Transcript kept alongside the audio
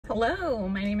Hello,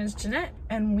 my name is Jeanette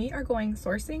and we are going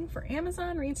sourcing for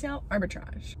Amazon retail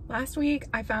arbitrage. Last week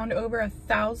I found over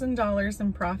 $1,000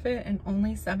 in profit in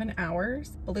only 7 hours.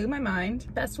 Blew my mind.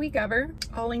 Best week ever.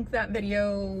 I'll link that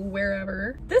video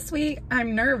wherever. This week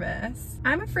I'm nervous.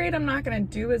 I'm afraid I'm not going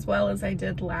to do as well as I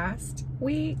did last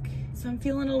week. So I'm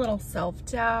feeling a little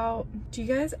self-doubt. Do you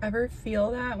guys ever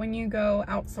feel that when you go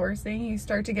outsourcing, you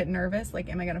start to get nervous? Like,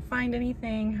 am I gonna find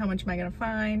anything? How much am I gonna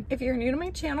find? If you're new to my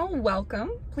channel,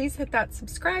 welcome. Please hit that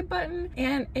subscribe button.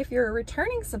 And if you're a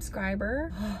returning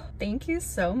subscriber, thank you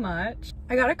so much.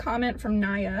 I got a comment from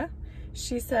Naya.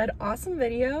 She said, awesome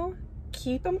video.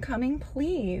 Keep them coming,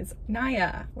 please.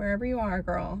 Naya, wherever you are,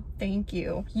 girl, thank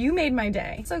you. You made my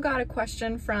day. Also got a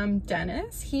question from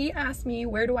Dennis. He asked me,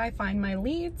 where do I find my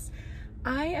leads?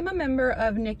 I am a member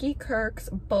of Nikki Kirk's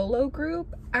Bolo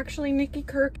group. Actually, Nikki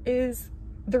Kirk is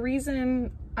the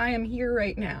reason I am here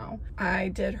right now. I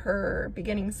did her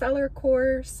beginning seller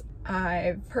course.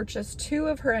 I've purchased 2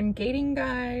 of her ungating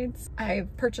guides.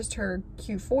 I've purchased her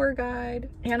Q4 guide,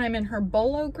 and I'm in her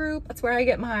Bolo group. That's where I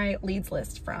get my leads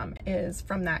list from, is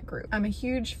from that group. I'm a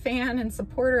huge fan and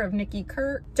supporter of Nikki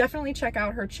Kirk. Definitely check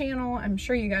out her channel. I'm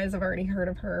sure you guys have already heard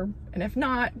of her. And if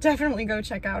not, definitely go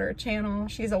check out her channel.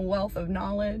 She's a wealth of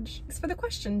knowledge. Thanks for the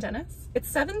question, Dennis.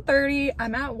 It's 7:30.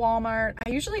 I'm at Walmart.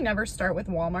 I usually never start with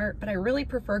Walmart, but I really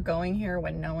prefer going here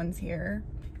when no one's here.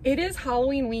 It is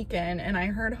Halloween weekend, and I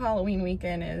heard Halloween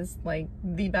weekend is like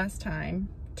the best time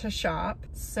to shop.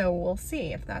 So we'll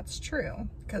see if that's true,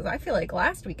 because I feel like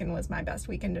last weekend was my best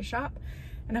weekend to shop,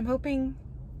 and I'm hoping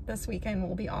this weekend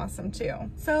will be awesome too.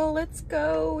 So let's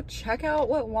go check out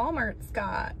what Walmart's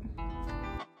got.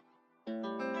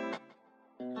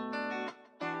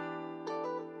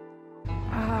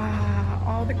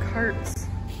 All the carts.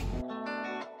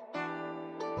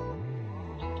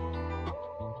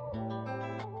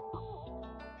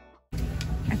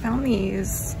 I found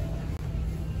these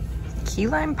key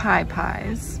lime pie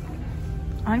pies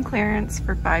on clearance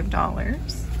for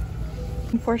 $5.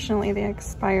 Unfortunately, they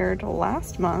expired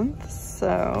last month,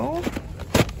 so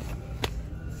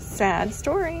sad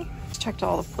story. Checked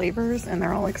all the flavors and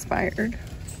they're all expired.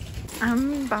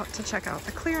 I'm about to check out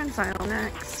the clearance aisle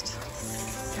next.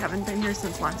 Haven't been here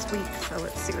since last week, so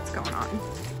let's see what's going on.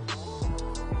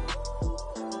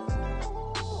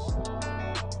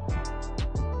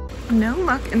 No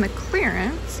luck in the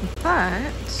clearance,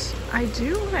 but I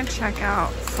do want to check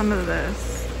out some of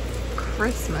this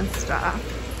Christmas stuff.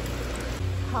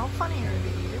 How funny are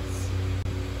these?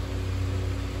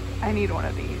 I need one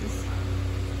of these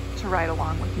to ride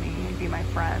along with me and be my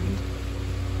friend.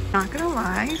 Not gonna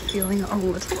lie, feeling a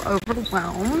little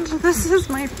overwhelmed. This is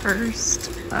my first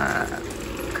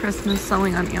Christmas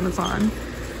selling on Amazon,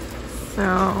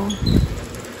 so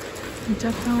I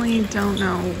definitely don't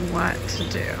know what to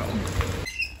do.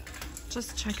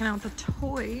 Just checking out the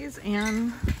toys,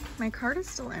 and my cart is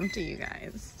still empty, you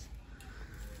guys.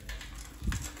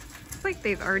 It's like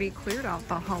they've already cleared out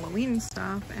the Halloween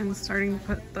stuff and starting to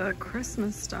put the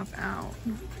Christmas stuff out.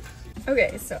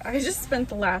 Okay, so I just spent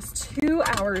the last 2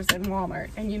 hours in Walmart,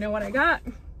 and you know what I got?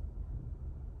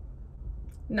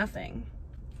 Nothing.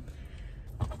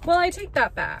 Well, I take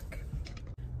that back.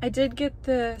 I did get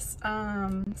this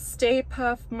Stay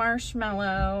Puft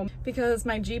marshmallow because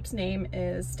my Jeep's name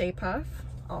is Stay Puft.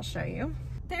 I'll show you.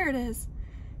 There it is.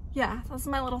 Yeah, that's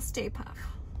my little Stay Puft.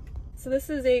 So this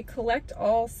is a collect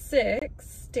all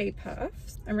 6 Stay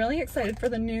Puffs. I'm really excited for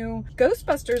the new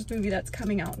Ghostbusters movie that's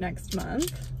coming out next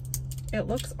month. It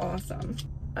looks awesome.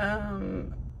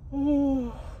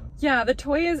 Ooh. Yeah, the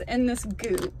toy is in this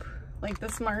goop, like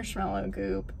this marshmallow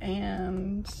goop,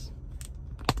 and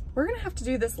we're gonna have to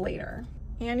do this later.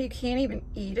 And you can't even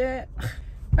eat it.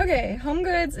 Okay, Home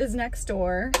Goods is next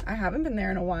door. I haven't been there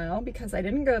in a while because I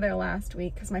didn't go there last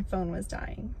week because my phone was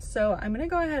dying. So I'm gonna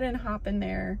go ahead and hop in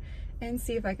there and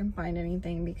see if I can find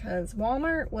anything, because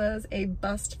Walmart was a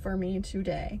bust for me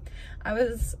today. I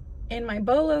was in my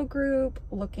Bolo group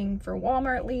looking for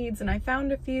Walmart leads, and I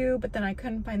found a few, but then I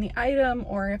couldn't find the item,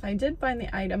 or if I did find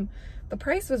the item, the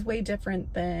price was way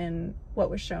different than what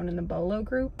was shown in the Bolo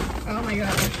group. Oh my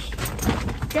gosh.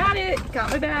 Got it!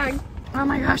 Got my bag. Oh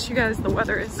my gosh, you guys, the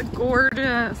weather is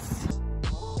gorgeous.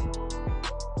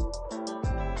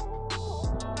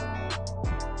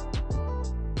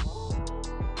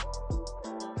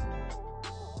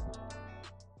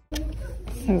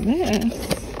 So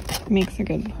this makes a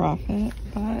good profit,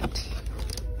 but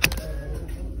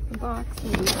the box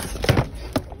is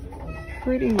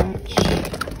pretty much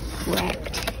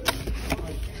wrecked.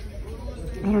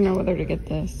 I don't know whether to get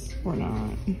this or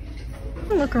not.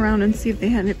 I'll look around and see if they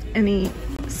have any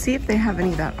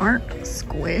that aren't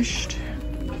squished.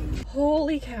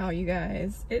 Holy cow, you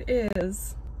guys. It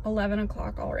is 11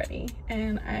 o'clock already,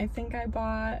 and I think I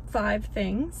bought 5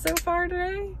 things so far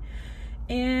today.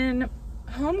 In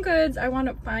Home Goods, I wound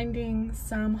up finding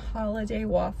some holiday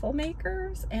waffle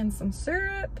makers and some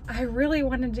syrup. I really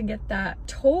wanted to get that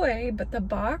toy, but the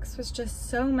box was just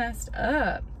so messed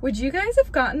up. Would you guys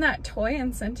have gotten that toy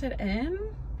and sent it in?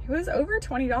 It was over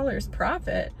 $20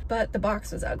 profit, but the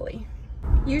box was ugly.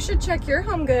 You should check your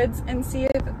Home Goods and see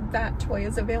if that toy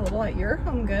is available at your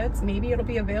Home Goods. Maybe it'll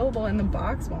be available and the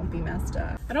box won't be messed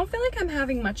up. I don't feel like I'm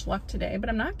having much luck today, but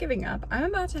I'm not giving up. I'm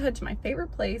about to head to my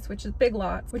favorite place, which is Big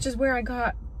Lots, which is where I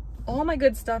got all my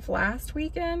good stuff last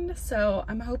weekend. So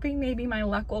I'm hoping maybe my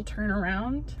luck will turn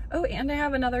around. Oh, and I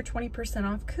have another 20%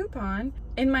 off coupon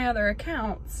in my other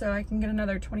account, so I can get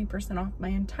another 20% off my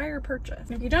entire purchase.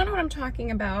 If you don't know what I'm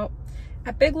talking about,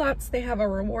 at Big Lots, they have a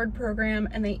reward program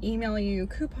and they email you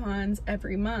coupons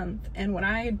every month. And what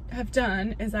I have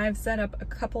done is I've set up a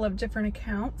couple of different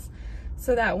accounts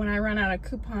so that when I run out of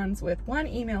coupons with one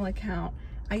email account,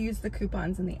 I use the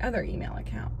coupons in the other email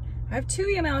account. I have 2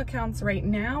 email accounts right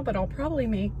now, but I'll probably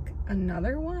make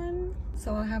another one.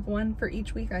 So I'll have one for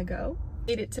each week I go.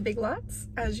 Made it to Big Lots,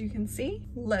 as you can see.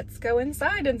 Let's go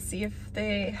inside and see if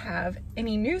they have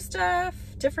any new stuff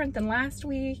different than last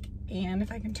week, and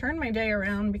if I can turn my day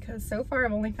around, because so far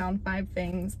I've only found 5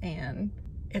 things and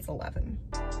it's 11.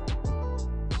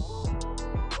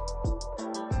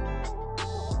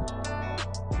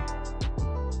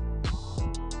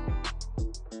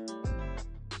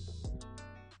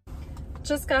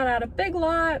 Just got out of Big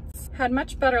Lots, had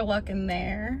much better luck in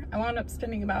there. I wound up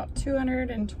spending about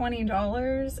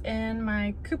 $220 and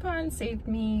my coupon saved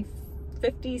me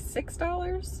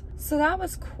 $56. So that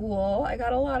was cool. I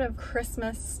got a lot of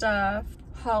Christmas stuff,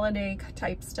 holiday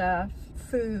type stuff,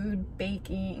 food,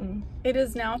 baking. It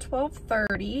is now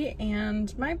 12:30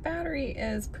 and my battery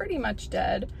is pretty much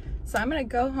dead. So I'm gonna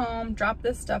go home, drop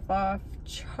this stuff off,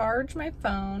 charge my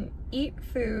phone, eat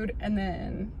food, and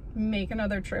then make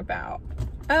another trip out.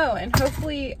 Oh, and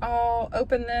hopefully I'll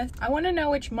open this. I wanna know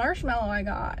which marshmallow I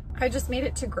got. I just made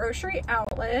it to Grocery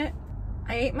Outlet.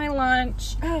 I ate my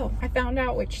lunch. Oh, I found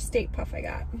out which Stay Puft I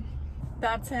got.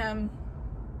 That's him.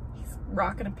 He's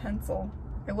rocking a pencil.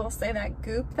 I will say that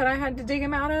goop that I had to dig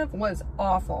him out of was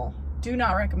awful. Do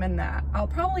not recommend that. I'll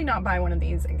probably not buy one of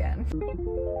these again.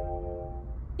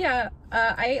 Yeah,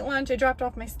 I ate lunch, I dropped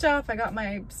off my stuff, I got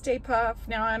my Stay Puft.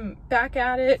 Now I'm back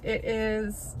at it. It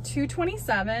is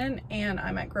 2:27 and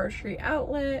I'm at Grocery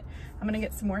Outlet. I'm gonna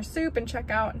get some more soup and check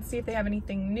out and see if they have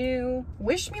anything new.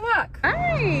 Wish me luck.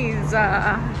 Guys,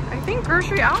 I think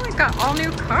Grocery Outlet got all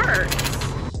new carts.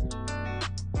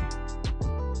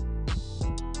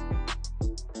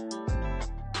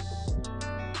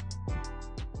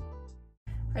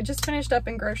 I just finished up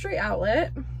in Grocery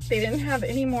Outlet. They didn't have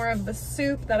any more of the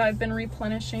soup that I've been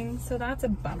replenishing, so that's a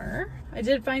bummer. I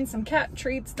did find some cat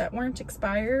treats that weren't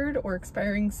expired or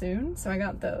expiring soon, so I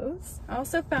got those. I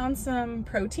also found some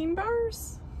protein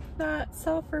bars that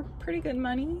sell for pretty good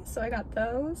money, so I got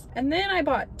those. And then I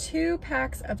bought 2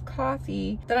 packs of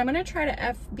coffee that I'm gonna try to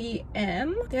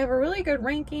FBM. They have a really good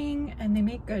ranking and they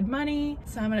make good money,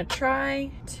 so I'm gonna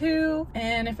try 2,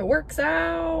 and if it works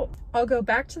out, I'll go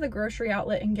back to the Grocery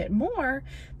Outlet and get more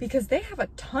because they have a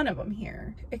ton of them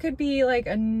here. It could be like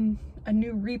a new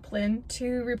replen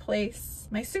to replace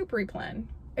my soup replen.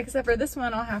 Except for this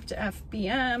one, I'll have to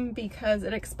FBM because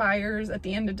it expires at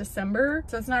the end of December.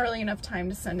 So it's not really enough time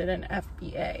to send it in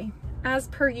FBA. As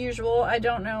per usual, I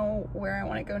don't know where I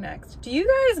want to go next. Do you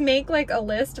guys make like a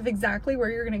list of exactly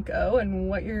where you're going to go and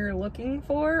what you're looking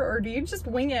for? Or do you just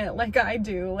wing it like I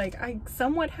do? Like I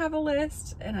somewhat have a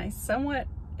list and I somewhat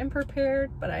am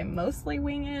prepared, but I mostly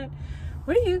wing it.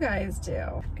 What do you guys do?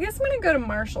 I guess I'm gonna go to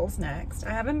Marshall's next.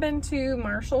 I haven't been to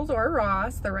Marshall's or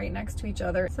Ross. They're right next to each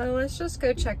other. So let's just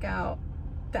go check out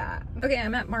that. Okay,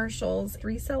 I'm at Marshall's.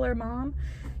 Reseller mom,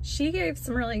 she gave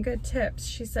some really good tips.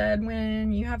 She said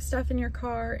when you have stuff in your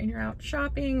car and you're out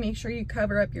shopping, make sure you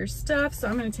cover up your stuff. So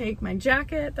I'm gonna take my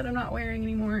jacket that I'm not wearing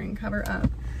anymore and cover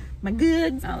up my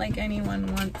goods. Not like anyone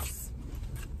wants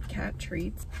cat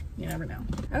treats. You never know.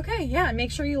 Okay, yeah, make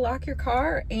sure you lock your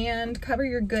car and cover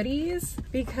your goodies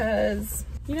because,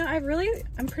 you know,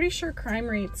 I'm pretty sure crime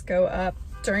rates go up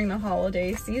during the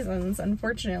holiday seasons.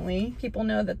 Unfortunately, people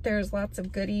know that there's lots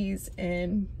of goodies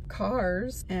in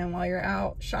cars, and while you're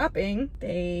out shopping,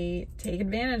 they take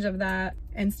advantage of that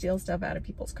and steal stuff out of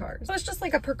people's cars. So it's just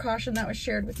like a precaution that was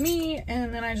shared with me,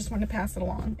 and then I just wanted to pass it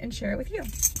along and share it with you.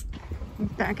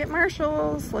 Back at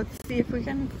Marshall's, let's see if we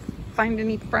can find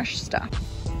any fresh stuff.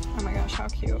 Oh my gosh, how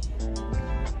cute.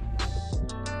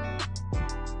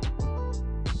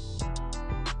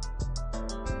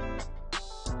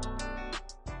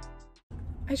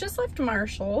 I just left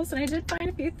Marshall's and I did find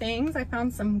a few things. I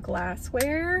found some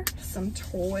glassware, some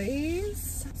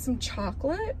toys, some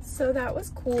chocolate, so that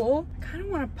was cool. I kind of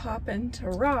want to pop into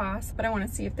Ross, but I want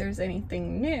to see if there's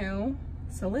anything new.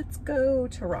 So let's go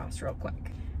to Ross real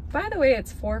quick. By the way,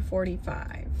 it's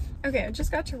 4:45. Okay, I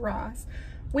just got to Ross.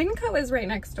 Winco is right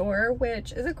next door,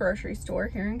 which is a grocery store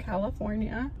here in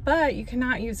California, but you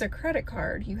cannot use a credit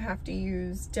card. You have to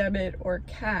use debit or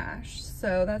cash.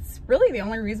 So that's really the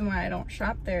only reason why I don't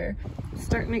shop there. It's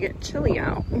starting to get chilly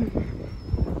out.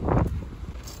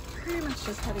 Pretty much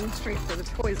just heading straight for the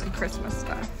toys and Christmas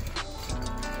stuff.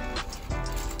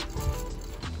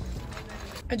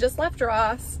 I just left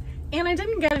Ross and I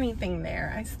didn't get anything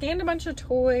there. I scanned a bunch of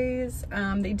toys.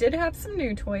 They did have some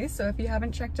new toys, so if you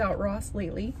haven't checked out Ross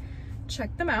lately,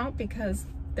 check them out because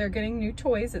they're getting new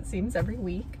toys, it seems, every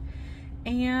week.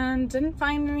 And didn't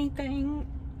find anything.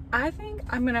 I think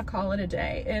I'm gonna call it a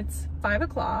day. It's 5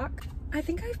 o'clock. I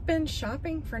think I've been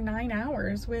shopping for 9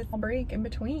 hours with a break in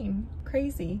between.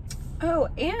 Crazy. Oh,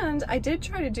 and I did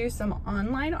try to do some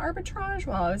online arbitrage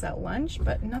while I was at lunch,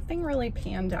 but nothing really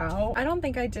panned out. I don't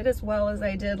think I did as well as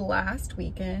I did last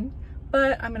weekend,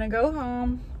 but I'm gonna go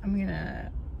home. I'm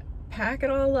gonna pack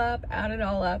it all up, add it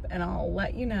all up, and I'll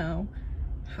let you know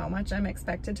how much I'm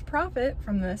expected to profit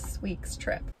from this week's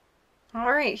trip.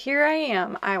 All right, here I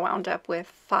am. I wound up with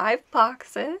 5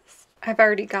 boxes. I've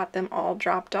already got them all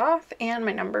dropped off and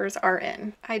my numbers are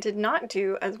in. I did not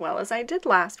do as well as I did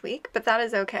last week, but that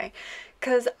is okay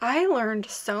because I learned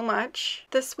so much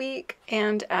this week,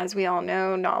 and as we all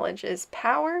know, knowledge is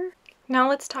power. Now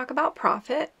let's talk about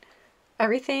profit.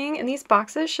 Everything in these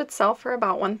boxes should sell for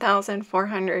about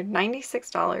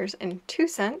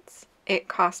 $1,496.02. It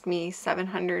cost me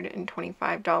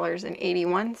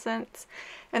 $725.81,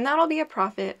 and that'll be a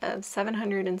profit of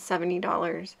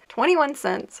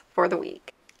 $770.21 for the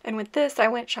week. And with this, I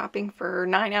went shopping for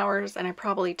 9 hours and I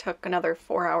probably took another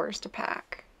 4 hours to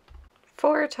pack,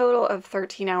 for a total of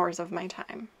 13 hours of my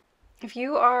time. If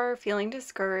you are feeling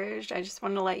discouraged, I just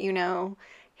want to let you know,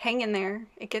 hang in there,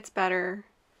 it gets better,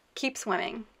 keep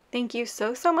swimming. Thank you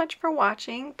so much for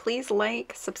watching. Please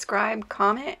like, subscribe,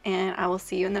 comment, and I will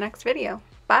see you in the next video.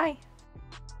 Bye!